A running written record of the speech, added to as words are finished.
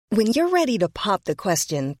When you're ready to pop the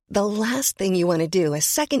question, the last thing you want to do is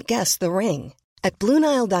second-guess the ring. At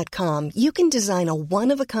BlueNile.com, you can design a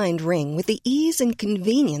one-of-a-kind ring with the ease and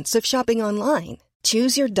convenience of shopping online.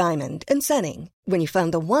 Choose your diamond and setting. When you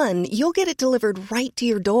find the one, you'll get it delivered right to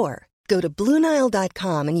your door. Go to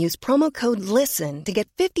BlueNile.com and use promo code LISTEN to get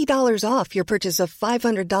 $50 off your purchase of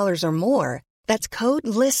 $500 or more. That's code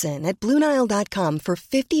LISTEN at BlueNile.com for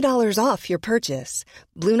 $50 off your purchase.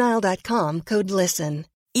 BlueNile.com, code LISTEN.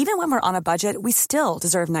 Even when we're on a budget, we still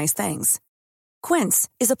deserve nice things. Quince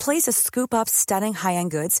is a place to scoop up stunning high-end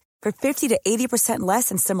goods for 50 to 80% less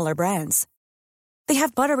than similar brands. They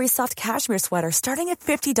have buttery soft cashmere sweaters starting at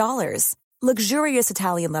 $50, luxurious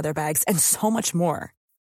Italian leather bags, and so much more.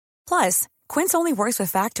 Plus, Quince only works with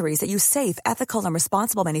factories that use safe, ethical, and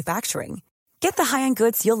responsible manufacturing. Get the high-end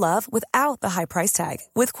goods you'll love without the high price tag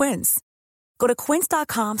with Quince. Go to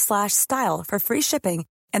quince.com/style for free shipping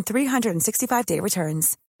and 365-day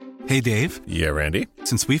returns. Hey, Dave. Yeah, Randy.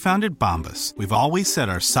 Since we founded Bombas, we've always said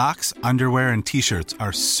our socks, underwear, and T-shirts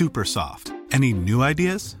are super soft. Any new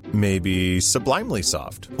ideas? Maybe sublimely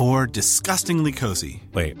soft. Or disgustingly cozy.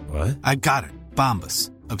 Wait, what? I got it.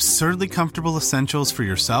 Bombas. Absurdly comfortable essentials for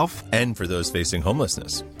yourself and for those facing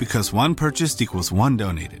homelessness. Because one purchased equals one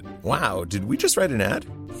donated. Wow, did we just write an ad?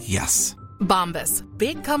 Yes. Bombas.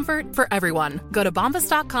 Big comfort for everyone. Go to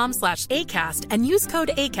bombas.com/ACAST and use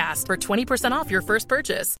code ACAST for 20% off your first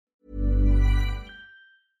purchase.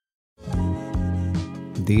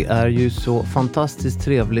 Det är ju så fantastiskt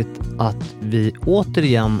trevligt att vi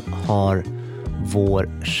återigen har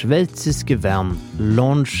vår schweiziske vän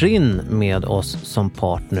Longines med oss som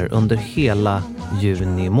partner under hela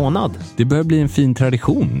juni månad. Det börjar bli en fin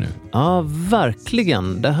tradition nu. Ja,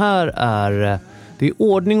 verkligen. Det här är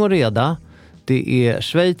ordning och reda. Det är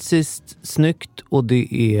schweiziskt snyggt och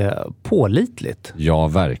det är pålitligt. Ja,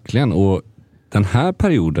 verkligen. Och den här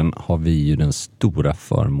perioden har vi ju den stora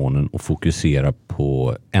förmånen att fokusera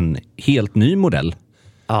på en helt ny modell.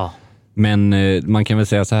 Ja. Men man kan väl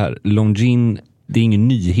säga så här, Longines, det är ingen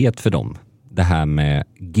nyhet för dem. Det här med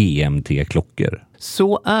GMT-klockor.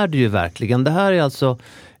 Så är det ju verkligen. Det här är alltså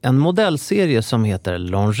en modellserie som heter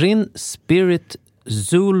Longines Spirit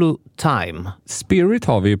Zulu Time. Spirit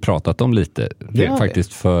har vi ju pratat om lite. Det är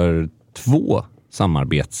faktiskt för 2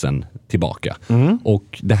 samarbetsen tillbaka.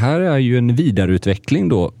 Och det här är ju en vidareutveckling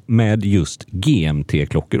då med just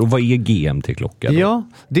GMT-klockor. Och vad är GMT-klocka då? Ja,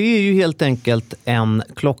 det är ju helt enkelt en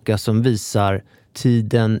klocka som visar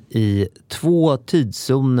tiden i 2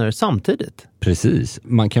 tidszoner samtidigt. Precis.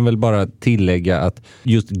 Man kan väl bara tillägga att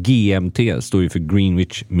just GMT står ju för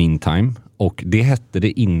Greenwich Mean Time. Och det hette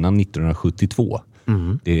det innan 1972.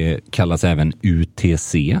 Det kallas även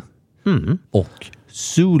UTC och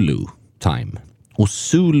Zulu Time. Och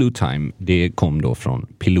Zulu Time, det kom då från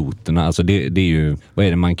piloterna. Alltså det är ju, vad är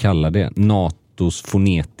det man kallar det? NATOs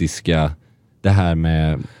fonetiska, det här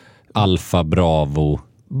med Alfa, Bravo,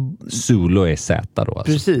 Zulu är Z då.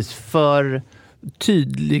 Alltså. Precis, för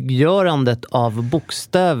tydliggörandet av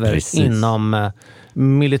bokstäver inom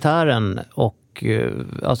militären och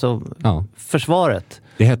alltså försvaret.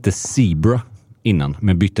 Det hette Zebra innan,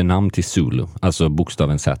 men bytte namn till Zulu, alltså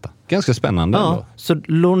bokstaven Z. Ganska spännande ändå. Så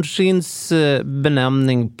Longines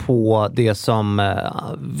benämning på det som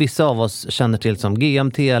vissa av oss känner till som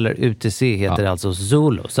GMT eller UTC heter alltså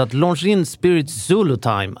Zulu. Så att Longines Spirit Zulu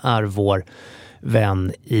Time är vår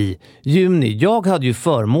vän i juni. Jag hade ju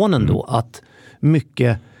förmånen då att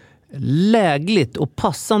mycket lägligt och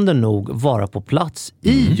passande nog vara på plats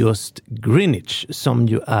i just Greenwich som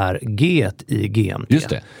ju är G i GMT. Just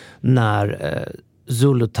det. När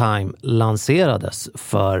Zulu Time lanserades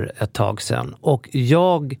för ett tag sedan. Och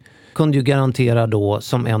jag kunde ju garantera då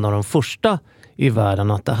som en av de första i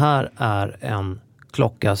världen att det här är en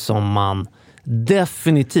klocka som man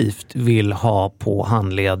definitivt vill ha på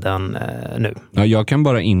handleden nu. Ja, jag kan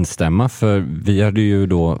bara instämma, för vi hade ju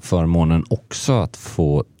då förmånen också att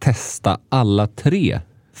få testa alla 3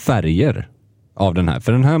 färger av den här.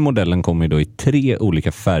 För den här modellen kommer ju då i 3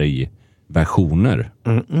 olika färgversioner.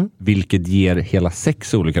 Vilket ger hela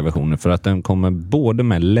 6 olika versioner, för att den kommer både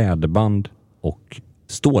med läderband och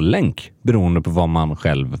stållänk beroende på vad man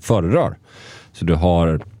själv föredrar. Så du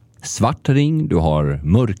har svart ring, du har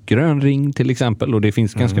mörkgrön ring till exempel, och det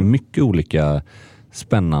finns ganska mycket olika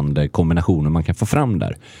spännande kombinationer man kan få fram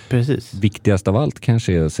där. Precis. Viktigast av allt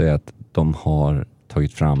kanske är att säga att de har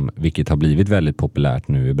tagit fram, vilket har blivit väldigt populärt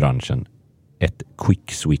nu i branschen, ett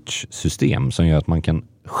quick switch system som gör att man kan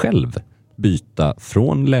själv byta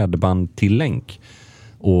från läderband till länk.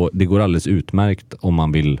 Och det går alldeles utmärkt om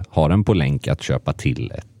man vill ha den på länk att köpa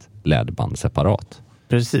till ett läderband separat.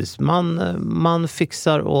 Precis, man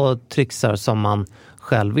fixar och trixar som man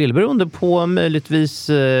själv vill. Beroende på möjligtvis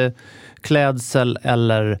klädsel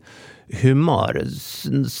eller humör.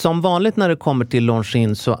 Som vanligt när det kommer till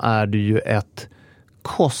Longines så är det ju ett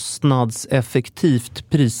kostnadseffektivt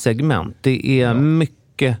prissegment. Det är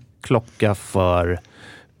mycket klocka för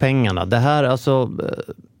pengarna. Det här alltså...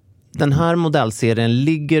 Den här modellserien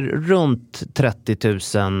ligger runt 30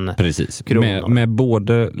 000 Precis. kronor. Med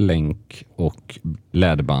både länk och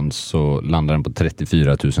läderband så landar den på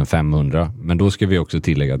 34 500. Men då ska vi också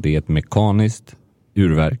tillägga att det är ett mekaniskt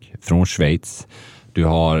urverk från Schweiz. Du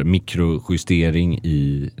har mikrojustering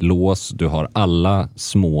i lås. Du har alla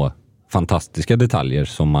små fantastiska detaljer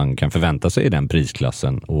som man kan förvänta sig i den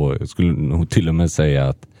prisklassen. Och jag skulle nog till och med säga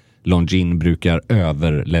att Longines brukar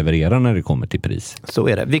överleverera när det kommer till pris. Så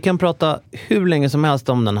är det. Vi kan prata hur länge som helst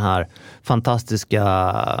om den här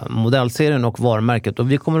fantastiska modellserien och varumärket.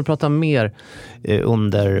 Och vi kommer att prata mer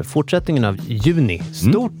under fortsättningen av juni.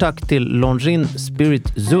 Stort tack till Longines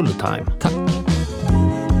Spirit Zulu Time. Tack!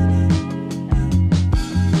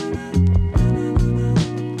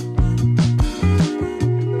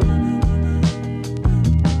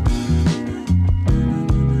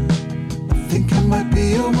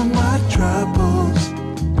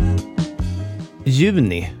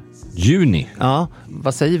 Juni. Ja,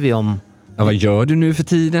 vad säger vi om... Ja, vad gör du nu för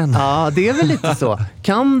tiden? Ja, det är väl lite så.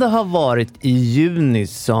 Kan det ha varit i juni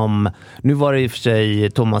som... Nu var det i och för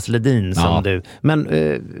sig Thomas Ledin som du. Men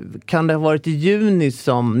kan det ha varit i juni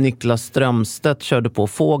som Niklas Strömstedt körde på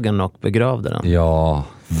fågeln och begravde den? Ja,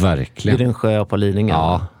 verkligen. I den sjö på Lidingö.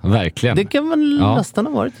 Ja, verkligen. Det kan väl nästan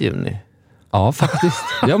ha varit i juni. Ja, faktiskt.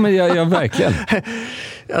 Ja, men jag verkligen.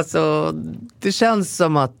 Alltså, det känns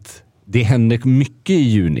som att... Det händer mycket i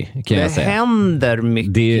juni, kan jag säga. Det händer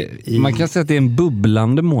mycket. Man kan säga att det är en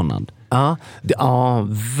bubblande månad. Ja,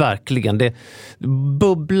 verkligen. Det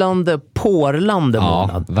bubblande, porlande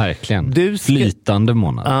månad. Ja, verkligen. Flytande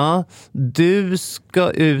månad. Ja, du ska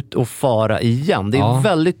ut och fara igen. Det är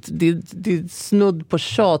väldigt, det är snudd på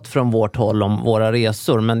tjat från vårt håll om våra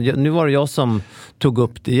resor. Men nu var det jag som tog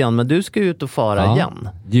upp det igen. Men du ska ut och fara igen.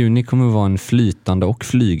 Juni kommer att vara en flytande och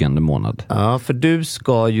flygande månad. Ja, för du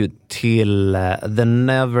ska ju till The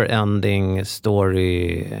Neverending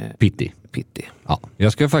Story Pity. Ja,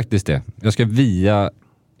 jag ska faktiskt det. Jag ska via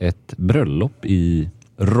ett bröllop i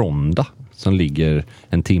Ronda som ligger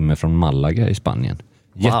en timme från Malaga i Spanien.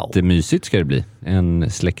 Wow. Jättemysigt ska det bli. En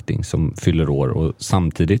släkting som fyller år och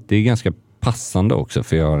samtidigt, det är ganska passande också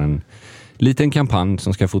för jag har en liten kampanj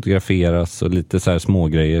som ska fotograferas och lite så här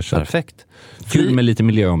smågrejer. Så perfekt. Kul med lite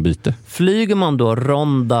miljöombyte. Flyger man då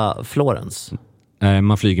Ronda Florens?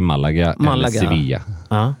 Man flyger Malaga. Eller Sevilla.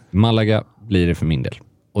 Malaga blir det för min del.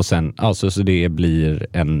 Och sen, alltså så det är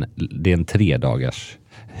en 3 dagars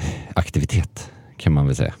aktivitet kan man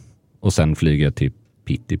väl säga. Och sen flyger jag till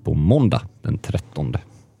Pity på måndag den 13.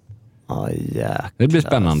 Det blir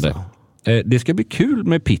spännande. Alltså. Det ska bli kul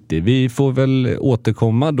med Pity. Vi får väl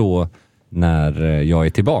återkomma då när jag är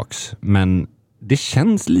tillbaks. Men det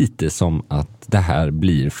känns lite som att det här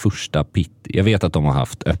blir första Pity. Jag vet att de har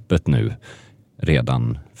haft öppet nu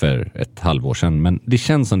redan för ett halvår sedan. Men det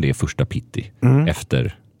känns som det är första Pity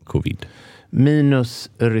efter covid. Minus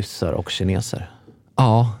ryssar och kineser.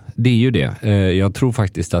 Ja, det är ju det. Jag tror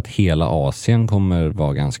faktiskt att hela Asien kommer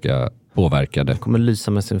vara ganska påverkade. Kommer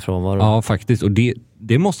lysa med sin frånvaro. Ja, faktiskt. Och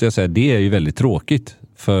det måste jag säga, det är ju väldigt tråkigt.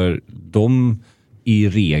 För de i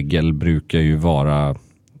regel brukar ju vara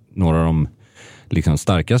några av de liksom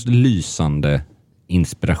starkast lysande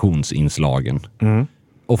inspirationsinslagen.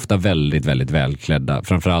 Ofta väldigt, väldigt välklädda.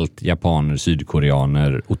 Framförallt japaner,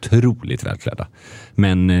 sydkoreaner, otroligt välklädda.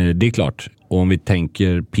 Men det är klart, om vi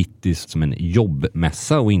tänker Pity som en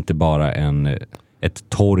jobbmässa och inte bara ett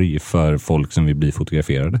torg för folk som vill bli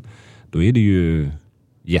fotograferade, då är det ju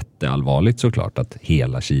jätteallvarligt såklart att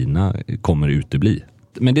hela Kina kommer utebli.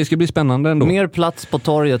 Men det ska bli spännande ändå. Mer plats på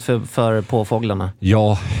torget för påfåglarna.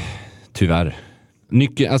 Ja, tyvärr.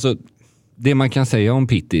 Alltså, det man kan säga om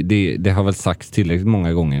Pity, det har väl sagts tillräckligt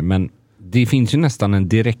många gånger, men det finns ju nästan en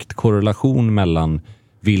direkt korrelation mellan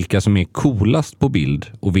vilka som är coolast på bild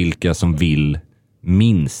och vilka som vill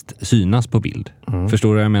minst synas på bild. Förstår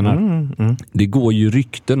du vad jag menar? Det går ju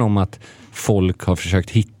rykten om att folk har försökt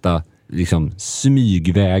hitta liksom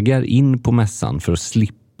smygvägar in på mässan för att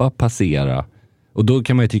slippa passera. Och då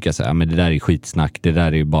kan man ju tycka så här, men det där är skitsnack, det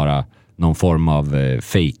där är ju bara någon form av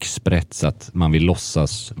fake-sprätt så att man vill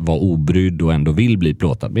låtsas vara obrydd och ändå vill bli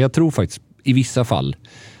plåtad. Men jag tror faktiskt i vissa fall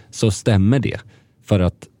så stämmer det. För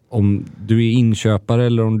att om du är inköpare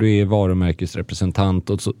eller om du är varumärkesrepresentant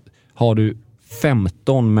och så har du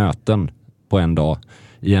 15 möten på en dag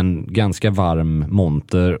i en ganska varm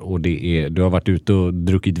monter och du har varit ute och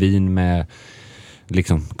druckit vin med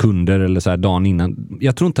liksom kunder eller så här dagen innan.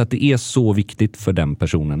 Jag tror inte att det är så viktigt för den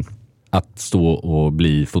personen att stå och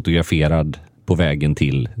bli fotograferad på vägen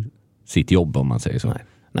till sitt jobb, om man säger så.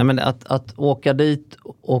 Nej, men att åka dit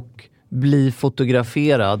och bli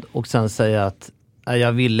fotograferad och sen säga att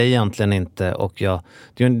jag ville egentligen inte, och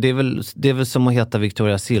det är väl som att heta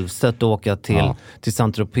Victoria Silvstedt och åka till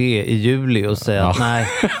Saint-Tropez i juli och säga att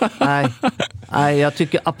nej, jag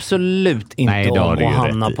tycker absolut inte om att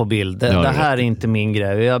hamna på bild. Det här är inte min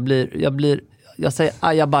grej. Jag säger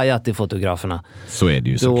ajabaja till fotograferna. Så är det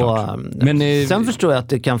ju såklart. Men sen förstår jag att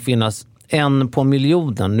det kan finnas en på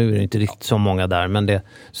miljonen, nu är det inte riktigt så många där, men det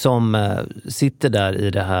som sitter där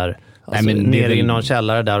i det här, alltså nere i någon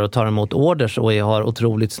källare där och tar emot orders och har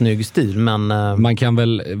otroligt snygg stil. Men man kan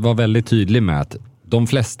väl vara väldigt tydlig med att de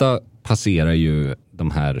flesta passerar ju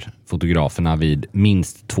de här fotograferna vid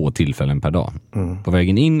minst 2 tillfällen per dag. På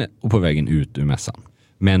vägen in och på vägen ut ur mässan.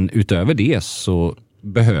 Men utöver det så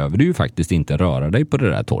behöver du ju faktiskt inte röra dig på det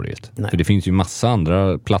där torget. Nej. För det finns ju massa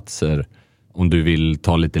andra platser om du vill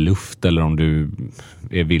ta lite luft eller om du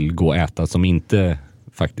vill gå och äta som inte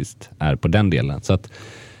faktiskt är på den delen. Så att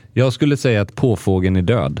jag skulle säga att påfågeln är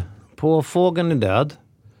död. Påfågeln är död.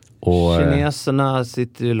 Och kineserna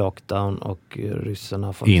sitter i lockdown och ryssarna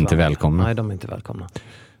är inte välkomna. Nej, de är inte välkomna.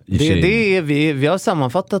 Det är vi har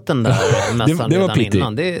sammanfattat den där mässan det redan pretty.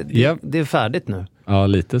 Innan. Det är färdigt nu. Ja,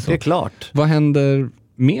 lite så. Det är klart. Vad händer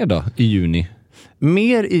mer då i juni?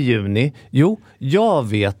 Mer i juni? Jo, jag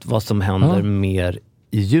vet vad som händer mer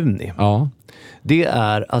i juni. Ja. Det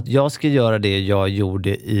är att jag ska göra det jag gjorde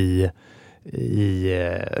i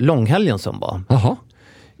långhelgen som var. Jaha.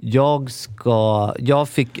 Jag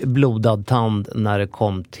fick blodad tand när det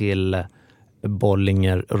kom till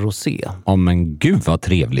Bollinger Rosé. Ja, men gud vad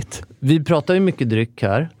trevligt. Vi pratar ju mycket dryck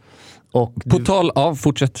här. Och på tal av,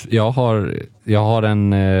 fortsätt. Jag har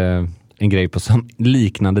en grej på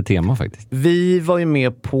liknande tema faktiskt. Vi var ju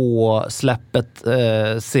med på släppet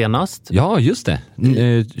senast. Ja, just det.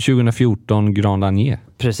 2014 Grand Agné.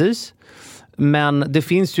 Precis. Men det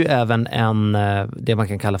finns ju även det man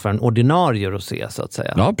kan kalla för en ordinarie rosé, så att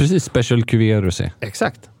säga. Ja, precis. Special Cuvée Rosé.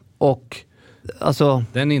 Exakt. Och alltså...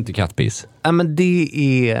 Den är inte kattpiss. Ja, men det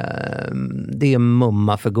är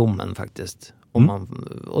mumma för gommen faktiskt.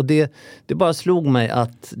 Och det bara slog mig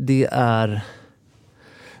att det är...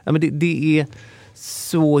 Ja, men det är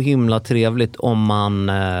så himla trevligt om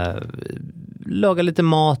man lagar lite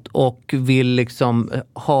mat och vill liksom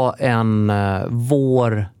ha en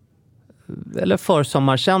vår eller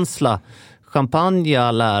försommarkänsla. Champagne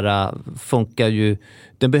all ära funkar ju,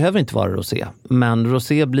 den behöver inte vara rosé, men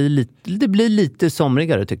rosé blir lite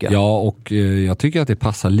somrigare tycker jag. Ja, och jag tycker att det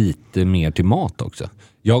passar lite mer till mat också.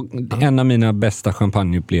 En av mina bästa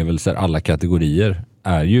champagneupplevelser alla kategorier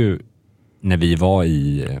är ju när vi var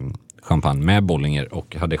i Champagne med Bollinger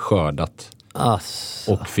och hade skördat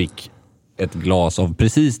och fick ett glas av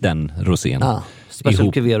precis den rosén.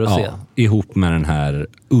 Special Cuvée Rosé. Ihop med den här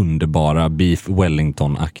underbara Beef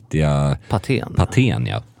Wellington-aktiga patén.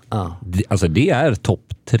 Alltså det är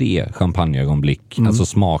topp 3 champagneögonblick, alltså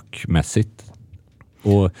smakmässigt.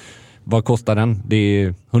 Och vad kostar den? Det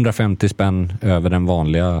är 150 spänn över den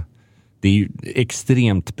vanliga. Det är ju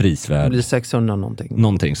extremt prisvärd. Det blir 600 någonting.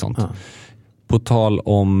 Någonting sånt. Ja. På tal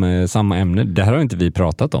om samma ämne, det här har inte vi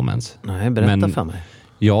pratat om ens. Nej, berätta för mig.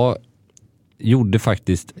 Jag gjorde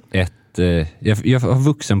faktiskt jag har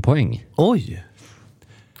vuxenpoäng. Oj!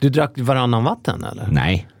 Du drack varannan vatten eller?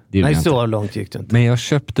 Nej, det gjorde jag inte. Så långt gick du inte. Men jag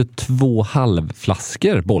köpte 2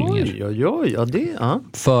 halvflaskor Bollinger. Oj,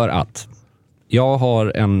 För att jag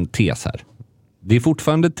har en tes här. Det är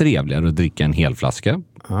fortfarande trevligare att dricka en hel flaska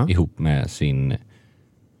ihop med sin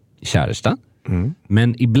käresta.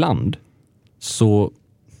 Men ibland så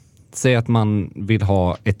säg att man vill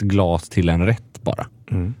ha ett glas till en rätt bara.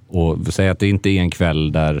 Och säg att det inte är en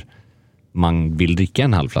kväll där man vill dricka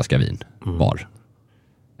en halv flaska vin var.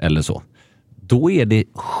 Eller så. Då är det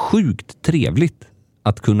sjukt trevligt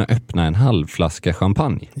att kunna öppna en halv flaska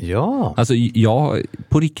champagne. Ja. Alltså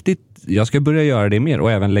på riktigt, jag ska börja göra det mer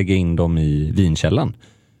och även lägga in dem i vinkällan.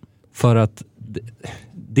 För att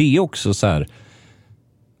det är också så här,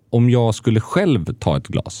 om jag skulle själv ta ett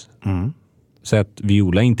glas så att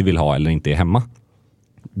Viola inte vill ha eller inte är hemma,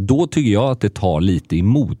 då tycker jag att det tar lite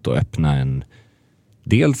emot att öppna en,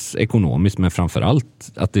 dels ekonomiskt men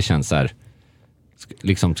framförallt att det känns så här,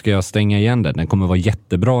 liksom, ska jag stänga igen den? Den kommer vara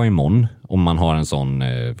jättebra imorgon om man har en sån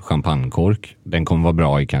champagnekork. Den kommer vara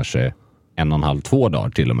bra i kanske 1,5-2 dagar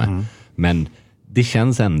till och med. Men det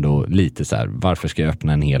känns ändå lite så här, varför ska jag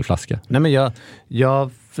öppna en hel flaska? Nej, men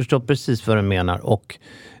jag förstår precis vad du menar, och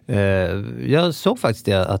Jag såg faktiskt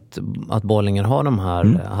det att Bollinger har de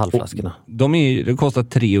här halvflaskorna. Det kostar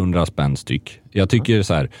 300 spänn styck. Jag tycker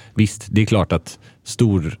så här, visst, det är klart att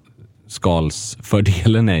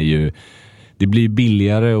storskalsfördelen är ju, det blir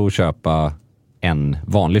billigare att köpa en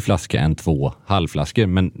vanlig flaska än 2 halvflaskor,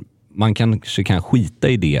 men man kanske kan skita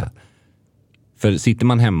i det. För sitter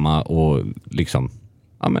man hemma och liksom,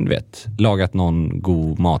 ja men vet, lagat någon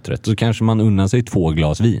god maträtt, så kanske man unnar sig 2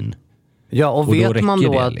 glas vin. Ja, och vet man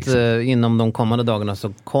då det, att liksom, inom de kommande dagarna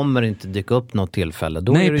så kommer det inte dyka upp något tillfälle.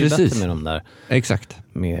 Då är det ju bättre med de där. Exakt.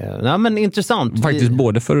 Ja, men intressant. Faktiskt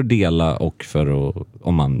både för att dela och för att,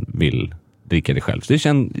 om man vill dricka det själv. Så det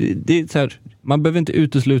är så här, man behöver inte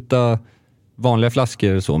utesluta vanliga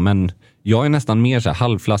flaskor så, men jag är nästan mer så här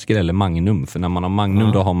halvflaskor eller Magnum. För när man har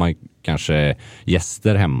Magnum då har man kanske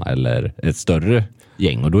gäster hemma eller ett större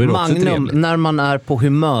gäng, och då är det också trevligt. Magnum när man är på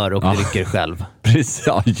humör och dricker själv. Precis,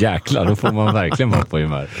 ja jäklar, då får man verkligen vara på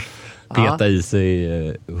humör. Peta i sig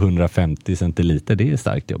 150 centiliter, det är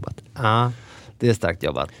starkt jobbat. Ja, det är starkt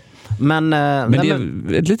jobbat. Men det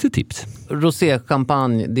är ett litet tips.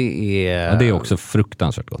 Rosé-champagne, det är... Ja, det är också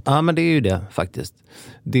fruktansvärt gott. Ja, men det är ju det faktiskt.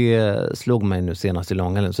 Det slog mig nu senast i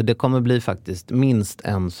Långhallen. Så det kommer bli faktiskt minst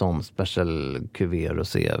en sån special cuvée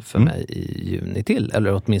rosé för mig i juni till.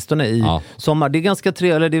 Eller åtminstone i sommar. Det är ganska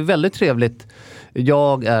trevligt, det är väldigt trevligt.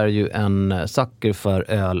 Jag är ju en sucker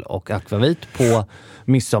för öl och akvavit på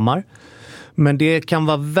midsommar. Men det kan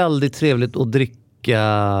vara väldigt trevligt att dricka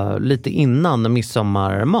lite innan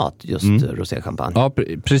midsommarmat, just roséchampagne. Ja,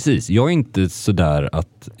 precis. Jag är inte sådär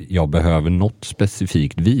att jag behöver något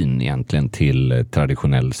specifikt vin egentligen till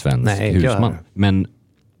traditionell svensk husman. Men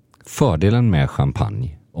fördelen med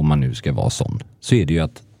champagne, om man nu ska vara sån, så är det ju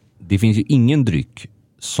att det finns ju ingen dryck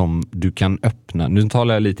som du kan öppna. Nu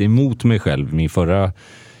talar jag lite emot mig själv, min förra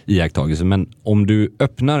iakttagelse, men om du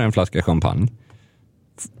öppnar en flaska champagne,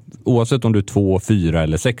 oavsett om du är 2, 4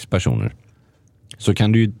 eller 6 personer, så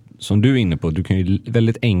kan du ju, som du är inne på, du kan ju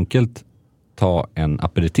väldigt enkelt ta en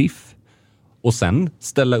aperitif och sen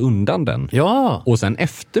ställa undan den. Ja. Och sen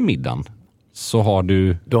efter middagen så har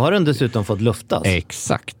du... Då har den dessutom fått luftas.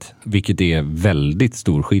 Exakt. Vilket är väldigt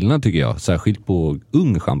stor skillnad tycker jag. Särskilt på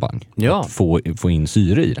ung champagne. Ja. Att få in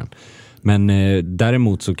syre i den. Men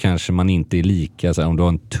däremot så kanske man inte är lika, så här, om du har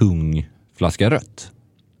en tung flaska rött.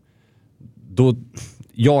 Då,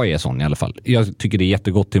 jag är sån i alla fall. Jag tycker det är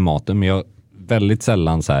jättegott till maten, men jag väldigt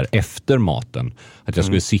sällan så här efter maten att jag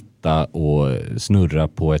skulle sitta och snurra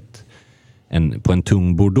på en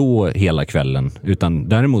tung Bordeaux hela kvällen, utan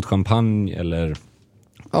däremot champagne eller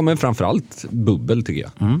men framförallt bubbel tycker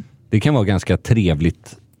jag. Det kan vara ganska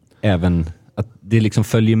trevligt även att det liksom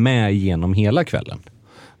följer med genom hela kvällen.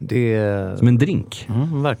 Det är som en drink.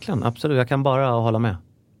 Verkligen, absolut. Jag kan bara hålla med.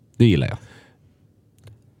 Det gillar jag.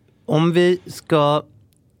 Om vi ska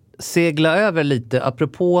segla över lite,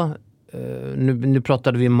 apropå nu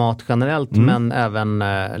pratade vi mat generellt, men även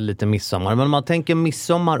lite midsommar. Men om man tänker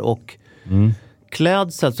midsommar och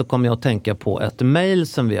klädsel, så kommer jag att tänka på ett mejl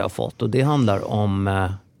som vi har fått, och det handlar om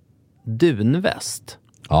dunväst.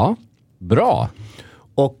 Ja, bra.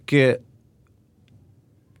 Och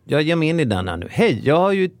jag ger mig in i den här nu. Hej,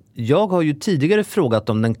 jag har ju tidigare frågat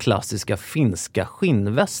om den klassiska finska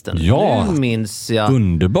skinnvästen. Ja, nu minns jag.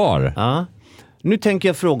 Underbar. Ja. Nu tänker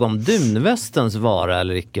jag fråga om dunvästens vara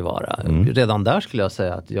eller icke vara. Redan där skulle jag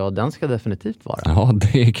säga att den ska definitivt vara. Ja,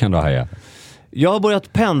 det kan du haja. Jag har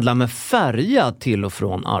börjat pendla med färja till och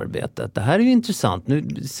från arbetet. Det här är ju intressant. Nu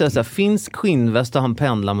säger jag så här, finsk skinnväst och han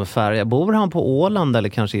pendlar med färja. Bor han på Åland eller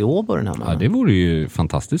kanske i Åbo den här mannen? Ja, det vore ju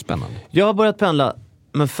fantastiskt spännande. Jag har börjat pendla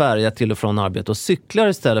med färja till och från arbetet och cyklar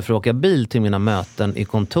istället för att åka bil till mina möten i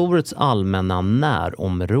kontorets allmänna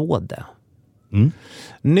närområde.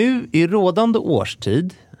 Nu i rådande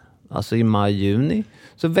årstid, alltså i maj-juni,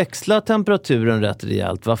 så växlar temperaturen rätt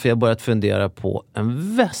rejält, varför jag börjat fundera på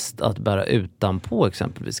en väst att bära utanpå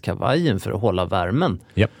exempelvis kavajen för att hålla värmen.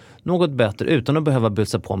 Yep. Något bättre utan att behöva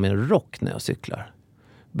busa på mig en rock när jag cyklar.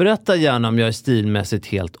 Berätta gärna om jag är stilmässigt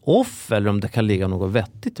helt off eller om det kan ligga något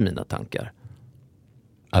vettigt i mina tankar.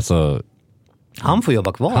 Alltså, han får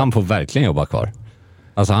jobba kvar. Han får verkligen jobba kvar.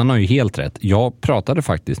 Alltså han har ju helt rätt. Jag pratade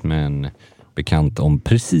faktiskt med en bekant om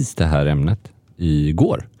precis det här ämnet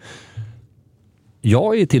igår.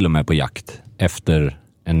 Jag är till och med på jakt efter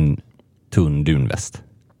en tunn dunväst.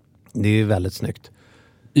 Det är ju väldigt snyggt.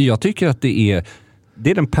 Jag tycker att det är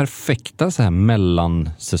den perfekta så här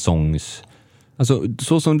mellansäsongs, alltså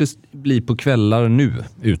så som det blir på kvällar nu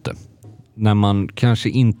ute. När man kanske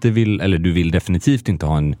inte vill, eller du vill definitivt inte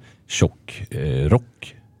ha en tjock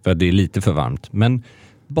rock för det är lite för varmt. Men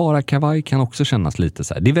bara kavaj kan också kännas lite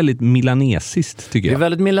så här. Det är väldigt milanesiskt tycker jag. Det är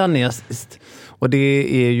väldigt milanesiskt. Och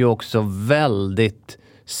det är ju också väldigt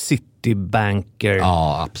Citibanker.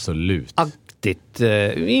 Ja, absolut.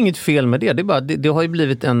 Inget fel med det. Det har ju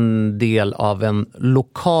blivit en del av en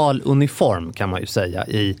lokal uniform kan man ju säga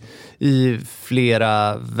i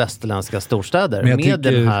flera västerländska storstäder med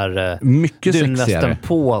den här dunvästen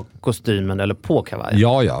på kostymen eller på kavajen.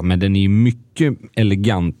 Ja, men den är ju mycket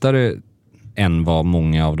elegantare än vad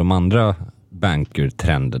många av de andra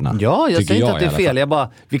banker-trenderna. Ja, jag säger inte att det är fel.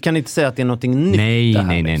 Vi kan inte säga att det är någonting nytt.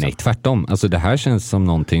 Nej. Tvärtom. Alltså det här känns som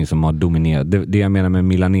någonting som har dominerat. Det jag menar med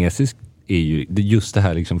milanesisk är ju just det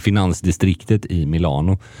här liksom finansdistriktet i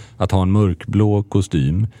Milano. Att ha en mörkblå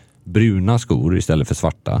kostym, bruna skor istället för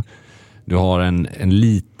svarta. Du har en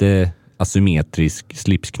lite asymmetrisk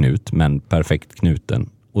slipsknut men perfekt knuten.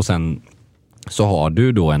 Och sen så har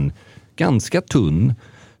du då en ganska tunn,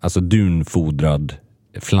 alltså dunfodrad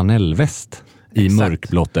flanellväst i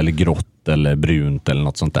mörkblått eller grått eller brunt eller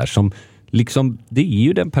något sånt där som liksom, det är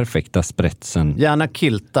ju den perfekta spretsen. Gärna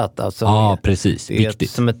kiltat alltså. Ja, precis. Det är viktigt.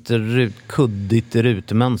 Som ett kuddigt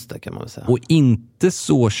rutmönster kan man väl säga. Och inte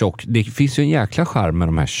så tjock. Det finns ju en jäkla charm med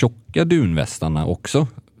de här tjocka dunvästarna också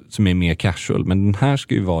som är mer casual. Men den här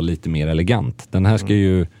ska ju vara lite mer elegant. Den här ska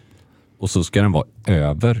ju, och så ska den vara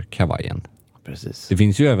över kavajen. Precis. Det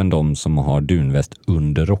finns ju även de som har dunväst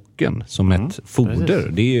under rocken som ett foder.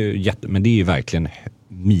 Precis. Det är ju men det är ju verkligen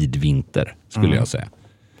midvinter skulle jag säga.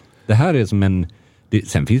 Det här är som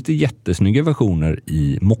sen finns det jättesnygga versioner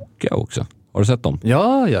i mocka också. Har du sett dem?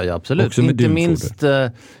 Ja, absolut.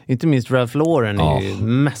 Inte minst Ralph Lauren är ju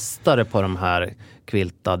mästare på de här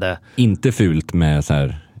kviltade. Inte fult med så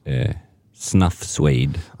här snuff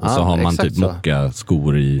suede. Och så har man typ mocka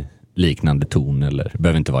skor i liknande ton eller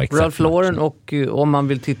behöver inte vara exakt. Ralph Lauren och om man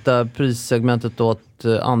vill titta prissegmentet åt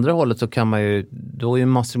andra hållet så kan man ju, då är ju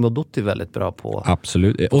Massimo Dutti väldigt bra på.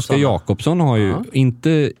 Absolut. Oskar Jakobsson har ju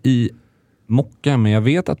inte i mocka men jag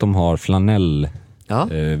vet att de har flanell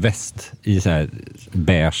väst i så här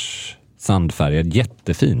beige sandfärgad,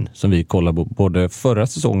 jättefin som vi kollade på både förra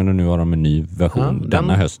säsongen och nu har de en ny version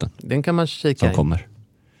denna hösten. Den kan man kika som kommer.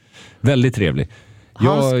 Väldigt trevlig.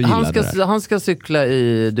 Han ska cykla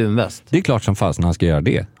i dunväst. Det är klart som fast när han ska göra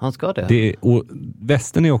det. Han ska det. Och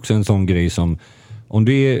västen är också en sån grej som om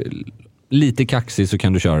du är lite kaxig så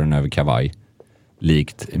kan du köra den över kavaj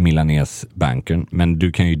likt Milanes bankern. Men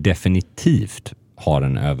du kan ju definitivt ha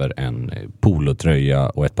den över en polotröja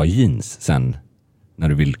och ett par jeans sen när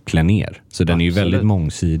du vill klä ner. Så den är ju väldigt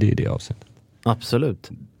mångsidig i det avseendet.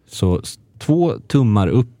 Absolut. Så 2 tummar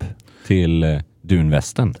upp till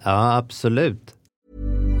dunvästen. Ja, absolut.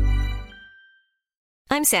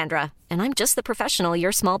 I'm Sandra, and I'm just the professional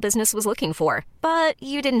your small business was looking for. But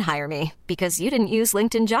you didn't hire me because you didn't use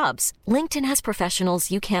LinkedIn Jobs. LinkedIn has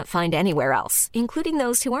professionals you can't find anywhere else, including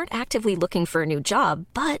those who aren't actively looking for a new job,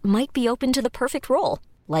 but might be open to the perfect role,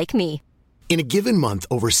 like me. In a given month,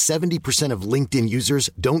 over 70% of LinkedIn users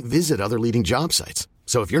don't visit other leading job sites.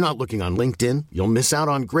 So if you're not looking on LinkedIn, you'll miss out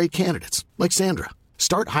on great candidates like Sandra.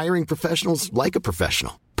 Start hiring professionals like a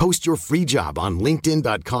professional. Post your free job on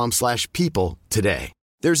linkedin.com/people today.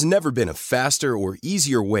 There's never been a faster or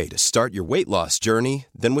easier way to start your weight loss journey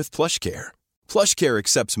than with PlushCare. PlushCare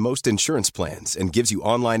accepts most insurance plans and gives you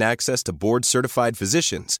online access to board-certified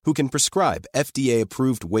physicians who can prescribe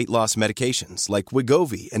FDA-approved weight loss medications like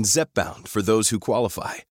Wegovy and Zepbound for those who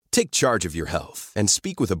qualify. Take charge of your health and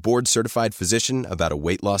speak with a board-certified physician about a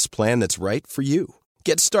weight loss plan that's right for you.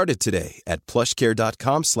 Get started today at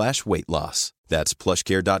plushcare.com/weightloss. That's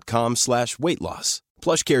plushcare.com/weightloss.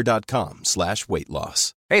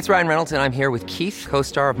 plushcare.com/weightloss. Hey, it's Ryan Reynolds, and I'm here with Keith,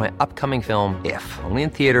 co-star of my upcoming film, If, only in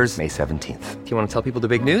theaters May 17th. Do you want to tell people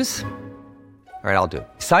the big news? All right, I'll do it.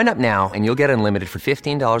 Sign up now and you'll get unlimited for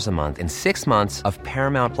 $15 a month and 6 months of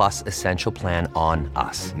Paramount Plus Essential Plan on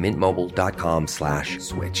us.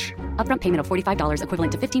 MintMobile.com/switch. Upfront payment of $45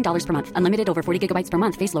 equivalent to $15 per month. Unlimited over 40 gigabytes per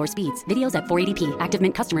month. Face lower speeds. Videos at 480p. Active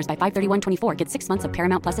Mint customers by 531.24 get 6 months of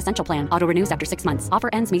Paramount Plus Essential Plan. Auto renews after 6 months. Offer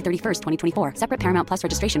ends May 31st, 2024. Separate Paramount Plus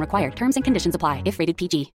registration required. Terms and conditions apply if rated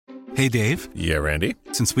PG. Hey, Dave. Yeah, Randy.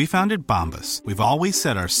 Since we founded Bombas, we've always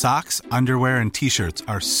said our socks, underwear, and T-shirts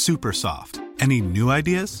are super soft. Any new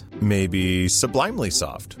ideas? Maybe sublimely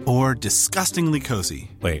soft. Or disgustingly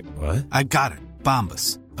cozy. Wait, what? I got it.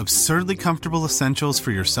 Bombas. Absurdly comfortable essentials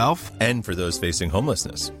for yourself and for those facing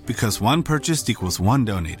homelessness. Because one purchased equals one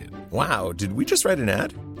donated. Wow, did we just write an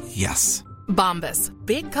ad? Yes. Bombas.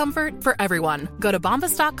 Big comfort for everyone. Go to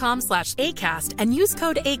bombas.com/ACAST and use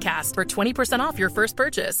code ACAST for 20% off your first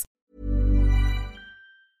purchase.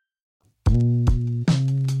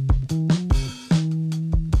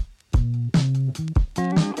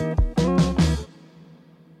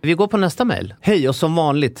 Vi går på nästa mejl. Hej och som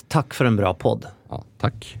vanligt, tack för en bra podd. Ja,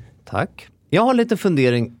 tack. Tack. Jag har lite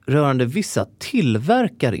fundering rörande vissa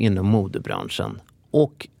tillverkare inom modebranschen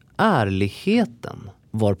och ärligheten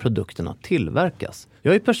var produkterna tillverkas.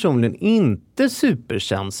 Jag är personligen inte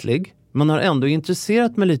superkänslig, men har ändå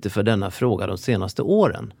intresserat mig lite för denna fråga de senaste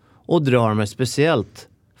åren och drar mig speciellt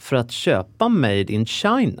för att köpa Made in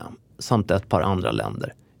China samt ett par andra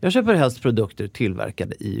länder. Jag köper helst produkter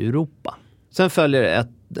tillverkade i Europa. Sen följer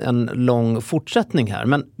en lång fortsättning här,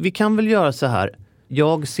 men vi kan väl göra så här.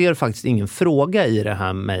 Jag ser faktiskt ingen fråga i det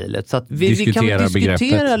här mejlet, så att vi kan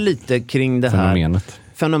diskutera lite kring det här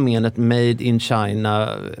fenomenet Made in China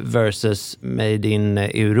versus Made in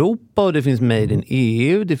Europa, och det finns Made in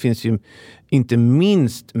EU, det finns ju inte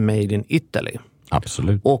minst Made in Italy.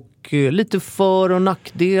 Absolut. Och lite för- och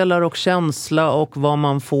nackdelar och känsla och vad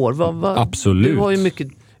man får. Absolut. Du har ju mycket,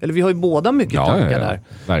 eller vi har ju båda mycket tankar där.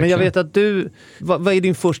 Verkligen. Men jag vet att vad är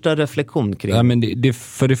din första reflektion kring? Ja, men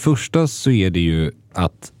för det första så är det ju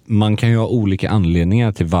att man kan ju ha olika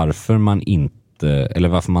anledningar till varför man inte, eller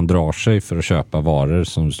varför man drar sig för att köpa varor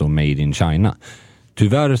som står Made in China.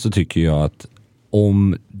 Tyvärr så tycker jag att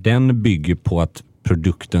om den bygger på att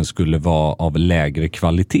produkten skulle vara av lägre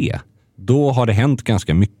kvalitet, då har det hänt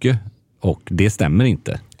ganska mycket och det stämmer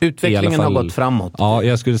inte. Utvecklingen har gått framåt. Ja,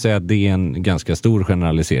 jag skulle säga att det är en ganska stor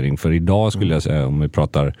generalisering, för idag skulle jag säga, om vi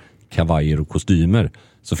pratar kavajer och kostymer,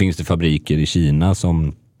 så finns det fabriker i Kina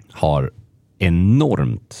som har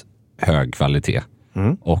enormt hög kvalitet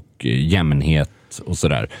och jämnhet och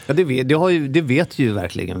sådär. Ja, det vet ju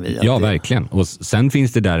verkligen vi. Ja, verkligen. Och sen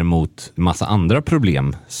finns det däremot massa andra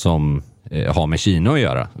problem som har med Kina att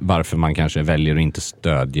göra. Varför man kanske väljer att inte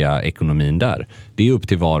stödja ekonomin där. Det är upp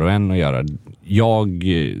till var och en att göra. Jag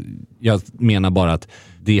menar bara att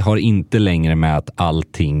det har inte längre med att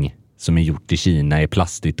allting som är gjort i Kina är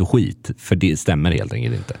plastigt och skit. För det stämmer helt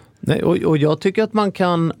enkelt inte. Nej, och jag tycker att man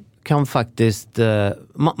kan faktiskt...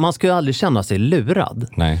 Man ska ju aldrig känna sig lurad.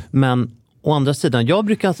 Nej. Men å andra sidan, jag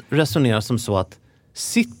brukar resonera som så att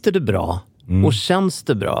sitter det bra och känns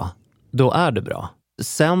det bra, då är det bra.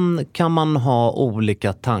 Sen kan man ha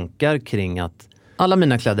olika tankar kring att alla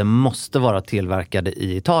mina kläder måste vara tillverkade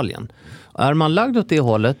i Italien. Är man lagd åt det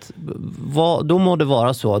hållet, då må det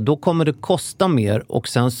vara så. Då kommer det kosta mer, och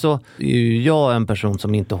sen så är jag en person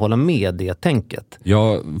som inte håller med det tänket.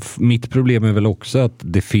 Ja, mitt problem är väl också att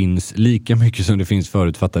det finns lika mycket som det finns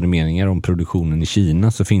förutfattade meningar om produktionen i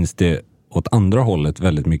Kina, så finns det åt andra hållet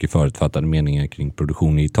väldigt mycket förutfattade meningar kring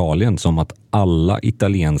produktion i Italien, som att alla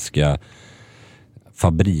italienska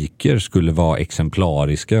fabriker skulle vara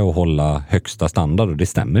exemplariska och hålla högsta standard, och det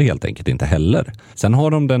stämmer helt enkelt inte heller. Sen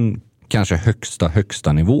har de den kanske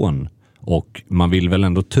högsta nivån, och man vill väl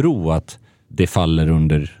ändå tro att det faller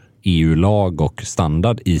under EU-lag och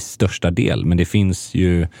standard i största del, men det finns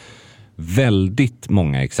ju väldigt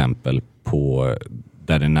många exempel på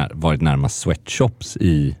där det varit närmast sweatshops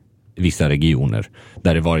i vissa regioner,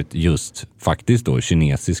 där det varit just faktiskt då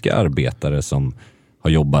kinesiska arbetare som har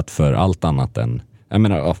jobbat för allt annat än... Jag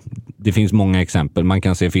menar, det finns många exempel. Man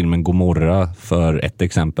kan se filmen Gomorra för ett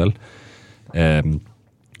exempel.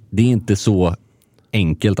 Det är inte så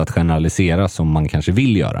enkelt att generalisera som man kanske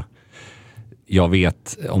vill göra. Jag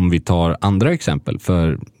vet, om vi tar andra exempel,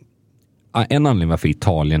 för en anledning varför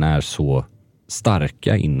Italien är så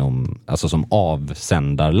starka alltså som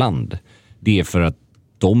avsändarland, det är för att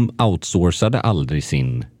de outsourcade aldrig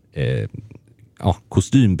sin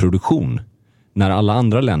kostymproduktion. När alla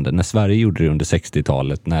andra länder, när Sverige gjorde det under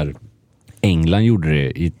 60-talet, när England gjorde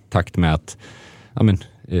det i takt med att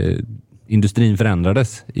industrin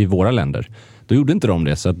förändrades i våra länder, då gjorde inte de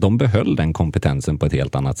det, så att de behöll den kompetensen på ett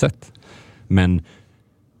helt annat sätt. Men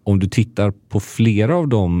om du tittar på flera av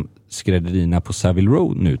de skrädderierna på Savile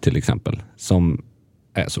Row nu till exempel, som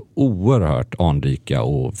är så oerhört anrika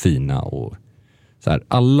och fina och så här,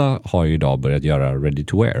 alla har ju idag börjat göra ready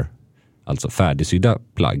to wear. Alltså färdigsydda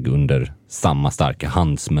plagg under samma starka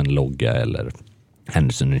Huntsman-logga eller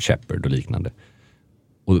Henderson & Shepherd och liknande.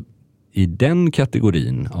 Och i den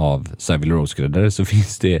kategorin av Savile Row-skräddare så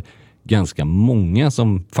finns det ganska många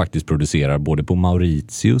som faktiskt producerar både på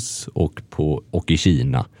Mauritius och i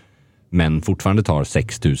Kina, men fortfarande tar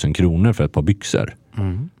 6 000 kronor för ett par byxor.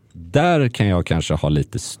 Där kan jag kanske ha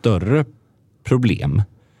lite större problem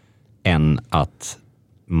än att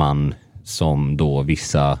man som då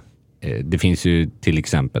vissa... Det finns ju till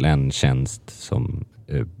exempel en tjänst som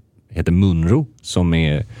heter Munro, som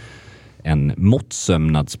är en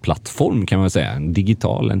måttsömnadsplattform kan man säga. En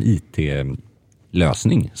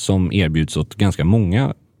IT-lösning som erbjuds åt ganska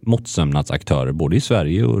många måttsömnadsaktörer både i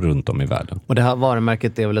Sverige och runt om i världen. Och det här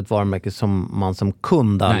varumärket är väl ett varumärke som man som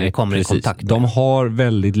kund aldrig kommer i kontakt med? De har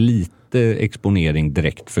väldigt lite exponering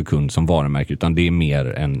direkt för kund som varumärke, utan det är mer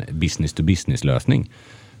en business-to-business-lösning.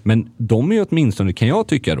 Men de är ju åtminstone, kan jag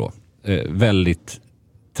tycka då, väldigt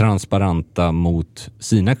transparenta mot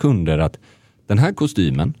sina kunder att den här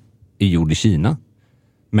kostymen är gjord i Kina,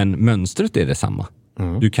 men mönstret är detsamma.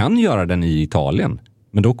 Du kan göra den i Italien,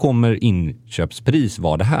 men då kommer inköpspris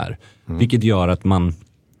vara det här. Vilket gör att man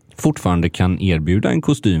fortfarande kan erbjuda en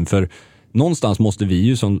kostym, för någonstans måste vi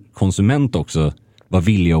ju som konsument också vara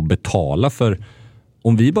villiga att betala för.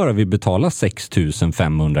 Om vi bara vill betala 6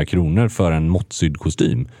 500 kronor för en måttsydd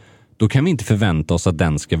kostym, då kan vi inte förvänta oss att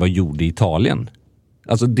den ska vara gjord i Italien.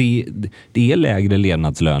 Alltså det är lägre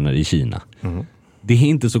levnadslöner i Kina. Det är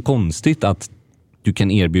inte så konstigt att du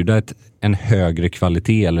kan erbjuda en högre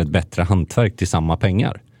kvalitet eller ett bättre hantverk till samma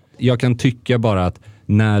pengar. Jag kan tycka bara att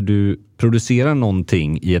när du producerar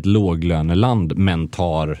någonting i ett låglöneland men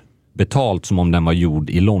tar betalt som om den var gjord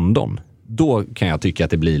i London, då kan jag tycka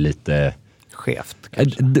att det blir lite skevt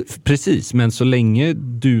kanske. Precis, men så länge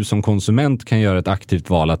du som konsument kan göra ett aktivt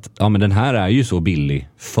val att ja, men den här är ju så billig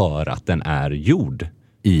för att den är gjord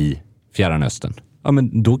i Fjärran Östern. Ja,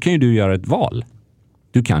 men då kan ju du göra ett val.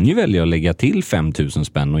 Du kan ju välja att lägga till 5 000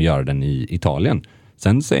 spänn och göra den i Italien.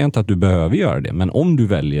 Sen säger jag inte att du behöver göra det, men om du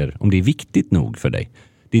väljer, om det är viktigt nog för dig.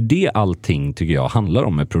 Det är det allting tycker jag handlar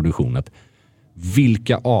om med produktion. Att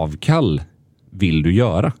vilka avkall vill du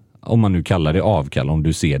göra? Om man nu kallar det avkall, om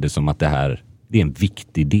du ser det som att det är en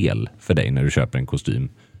viktig del för dig när du köper en kostym,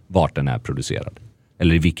 vart den är producerad.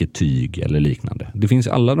 Eller i vilket tyg eller liknande. Det finns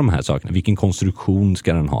alla de här sakerna. Vilken konstruktion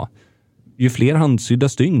ska den ha? Ju fler handsydda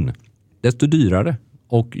stygn, desto dyrare.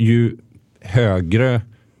 Och ju högre,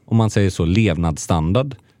 om man säger så,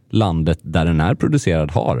 levnadsstandard landet där den är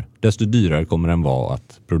producerad har, desto dyrare kommer den vara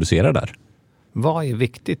att producera där. Vad är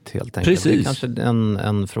viktigt helt enkelt? Precis. Det är kanske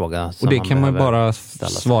en fråga som och det kan man bara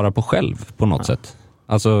svara på själv på något sätt.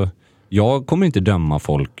 Alltså, jag kommer inte döma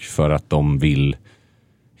folk för att de vill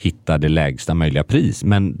hitta det lägsta möjliga pris.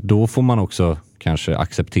 Men då får man också kanske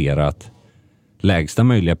acceptera att lägsta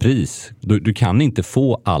möjliga pris, du kan inte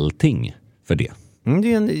få allting för det.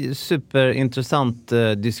 Det är en superintressant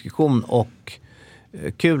diskussion och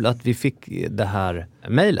kul att vi fick det här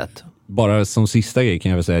mejlet. Bara som sista grej kan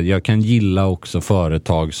jag väl säga att jag kan gilla också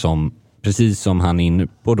företag som, precis som han är inne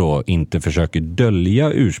på då, inte försöker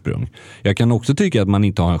dölja ursprung. Jag kan också tycka att man